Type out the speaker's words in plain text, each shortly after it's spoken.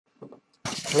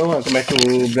Hello, welcome back to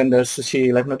Blender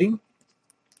Sushi Live Noding.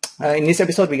 In this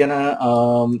episode, we're gonna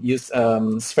use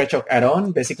Sverchok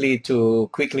Add-On basically to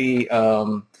quickly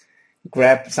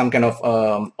grab some kind of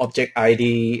object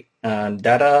ID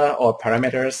data or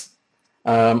parameters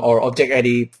or object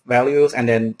ID values, and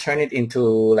then turn it into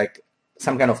like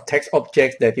some kind of text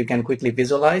object that you can quickly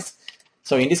visualize.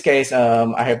 So in this case,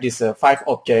 I have these 5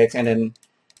 objects, and then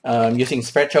using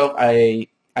Sverchok,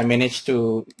 I managed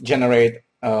to generate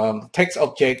text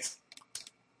objects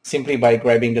simply by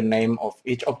grabbing the name of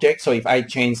each object. So if I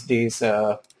change this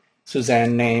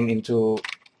Suzanne name into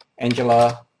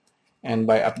Angela, and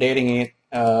by updating it,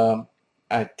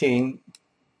 I think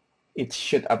it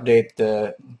should update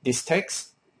this text.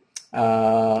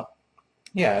 Yeah,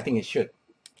 I think it should.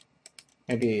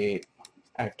 Maybe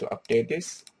I have to update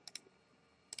this.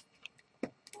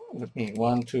 Let me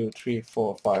 1, 2, 3,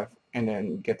 4, 5, and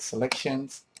then get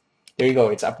selections. There you go.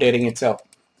 It's updating itself.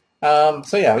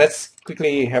 So yeah, let's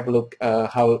quickly have a look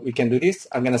how we can do this.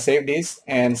 I'm gonna save this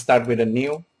and start with a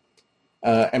new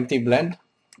empty blend.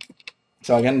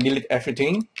 So I'm gonna delete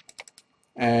everything,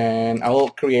 and I will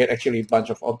create actually a bunch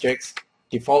of objects: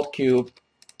 default cube,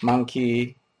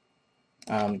 monkey,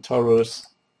 torus.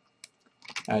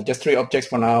 Just 3 objects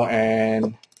for now,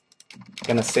 and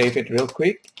gonna save it real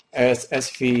quick as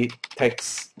SV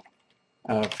text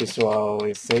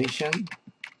visualization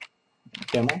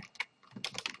demo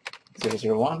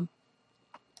 001,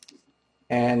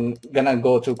 and gonna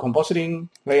go to compositing,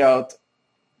 layout,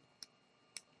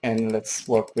 and let's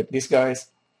work with these guys.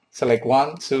 Select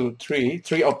 1, 2,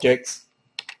 3 objects,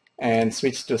 and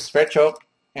switch to Sverchok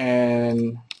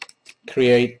and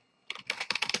create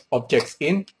objects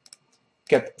in.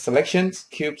 Get selections,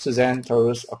 cube, Suzanne,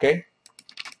 torus. Okay.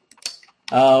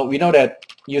 We know that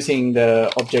using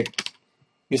object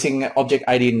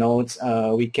ID nodes,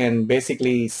 we can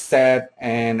basically set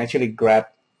and actually grab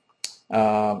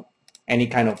any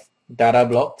kind of data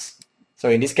blocks. So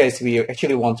in this case, we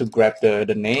actually want to grab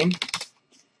the name.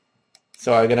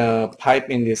 So I'm gonna pipe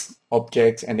in this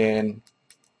object, and then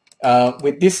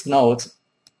with this node,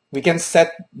 we can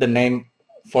set the name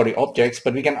for the objects,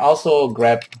 but we can also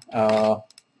grab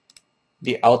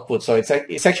the output. So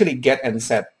it's actually get and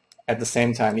set at the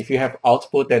same time. If you have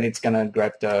output, then it's gonna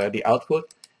grab the output.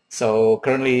 So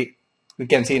currently, we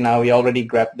can see now we already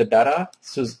grabbed the data: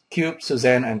 cube,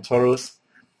 Suzanne, and torus.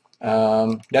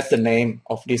 That's the name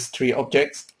of these 3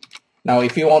 objects. Now,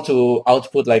 if you want to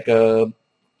output like a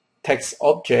text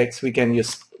objects, we can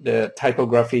use the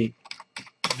typography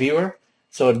viewer.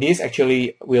 So this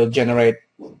actually will generate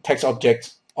text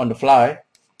objects on the fly.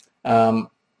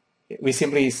 We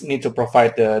simply need to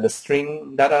provide the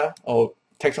string data or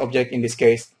text object in this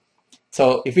case.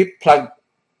 So if we plug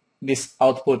this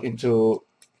output into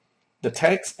the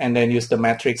text and then use the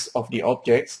matrix of the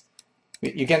objects,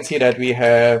 you can see that we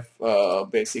have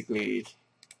basically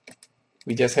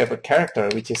we just have a character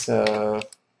which is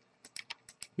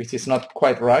not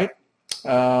quite right.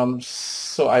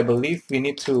 So I believe we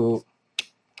need to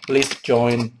list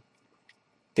join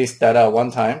this data one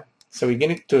time. So we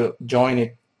need to join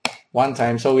it one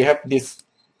time. So we have this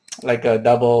like a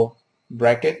double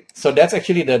bracket. So that's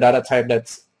actually the data type that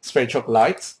Sverchok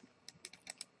likes.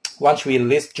 Once we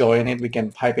list join it, we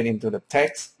can pipe it into the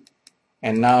text,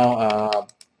 and now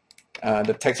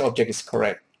the text object is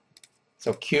correct.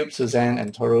 So cube, Suzanne,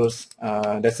 and torus,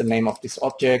 that's the name of these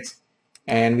objects,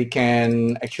 and we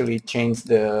can actually change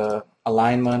the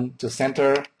alignment to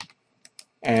center,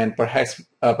 and perhaps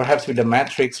with the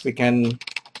matrix we can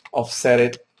offset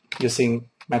it using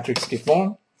matrix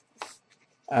deform.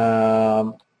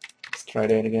 Let's try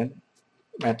that again.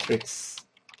 Matrix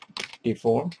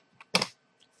deform.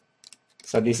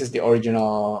 So this is the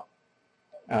original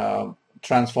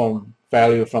transform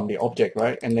value from the object,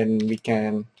 right? And then we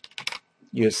can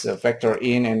use a vector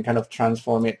in and kind of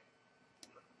transform it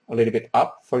a little bit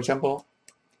up, for example.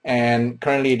 And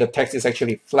currently the text is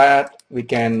actually flat. We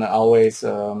can always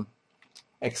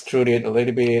extrude it a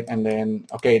little bit, and then,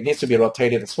 okay, it needs to be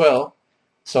rotated as well.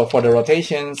 So for the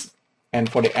rotations and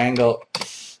for the angle,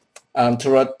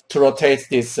 to rotate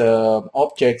these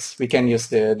objects, we can use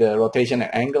the rotation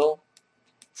and angle.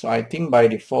 So I think by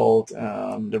default,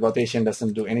 the rotation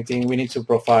doesn't do anything. We need to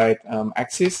provide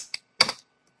axis.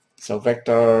 So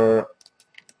vector.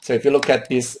 So if you look at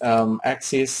this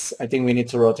axis, I think we need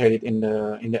to rotate it in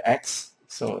the x.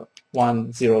 So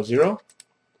 1, 0, 0.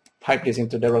 Pipe this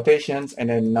into the rotations, and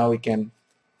then now we can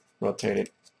rotate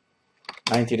it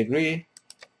 90 degree.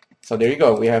 So there you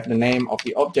go. We have the name of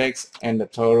the objects and the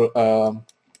total,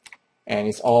 and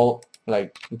it's all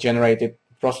like generated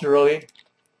procedurally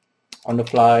on the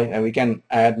fly, and we can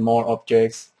add more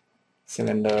objects.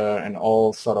 cylinder, and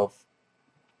all sort of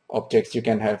objects you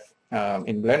can have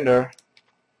in Blender.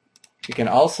 You can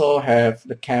also have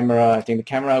the camera. I think the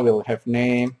camera will have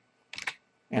name,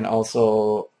 and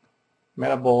also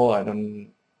Metaball. I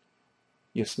don't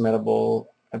use Metaball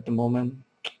at the moment.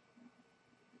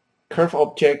 Curve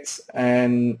objects,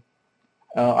 and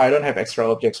I don't have extra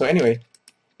objects. So anyway,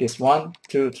 this 1,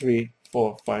 2, 3,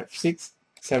 4, 5, 6,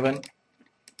 7,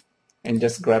 and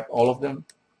just grab all of them.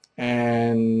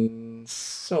 And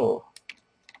so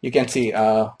you can see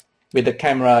with the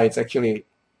camera, it's actually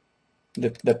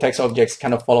the text objects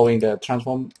kind of following the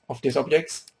transform of these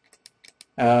objects,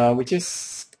 which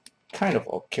is kind of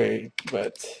okay,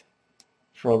 but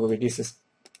probably this is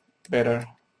better.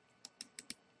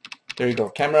 There you go,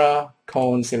 camera,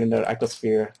 cone, cylinder,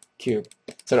 icosphere, cube.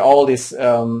 So all these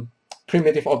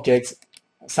primitive objects,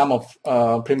 some of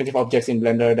primitive objects in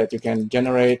Blender that you can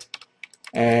generate,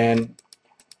 and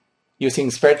using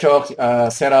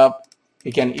Sverchok setup,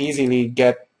 you can easily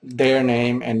get their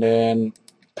name and then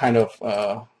kind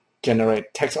of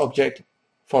generate text object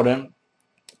for them.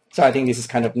 So I think this is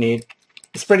kind of neat.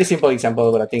 It's a pretty simple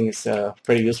example, but I think it's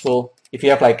pretty useful. If you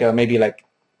have like maybe like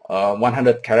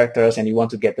 100 characters and you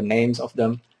want to get the names of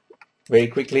them very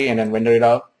quickly and then render it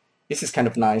out, this is kind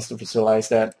of nice to visualize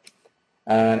that.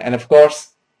 And of course,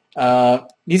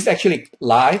 this is actually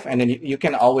live, and then you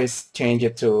can always change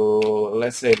it to,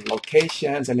 let's say,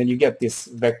 locations, and then you get this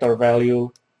vector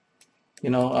value. You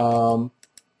know,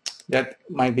 that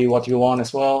might be what you want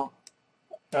as well.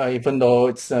 Even though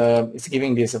it's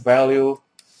giving this a value,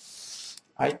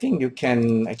 I think you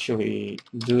can actually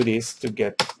do this to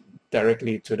get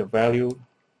directly to the value.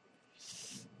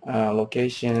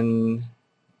 Location.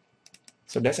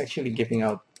 So that's actually giving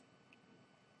out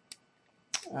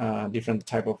different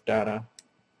type of data.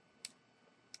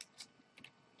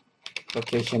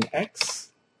 Location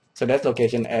X. So that's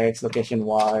location X, location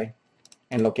Y,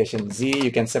 and location Z.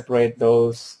 You can separate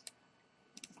those.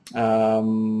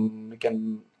 You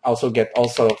can also get all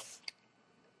sort of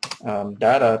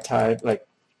data type, like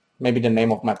maybe the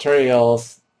name of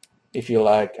materials, if you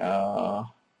like.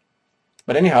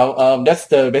 But anyhow, that's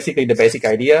basically the basic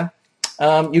idea.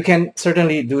 You can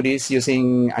certainly do this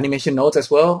using animation nodes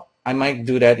as well. I might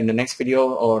do that in the next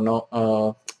video or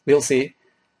no, we'll see.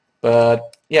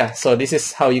 But yeah, so this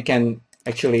is how you can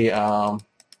actually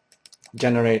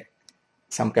generate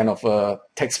some kind of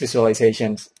text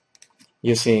visualizations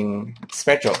using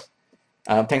Sverchok.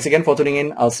 Thanks again for tuning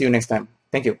in. I'll see you next time.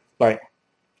 Thank you. Bye.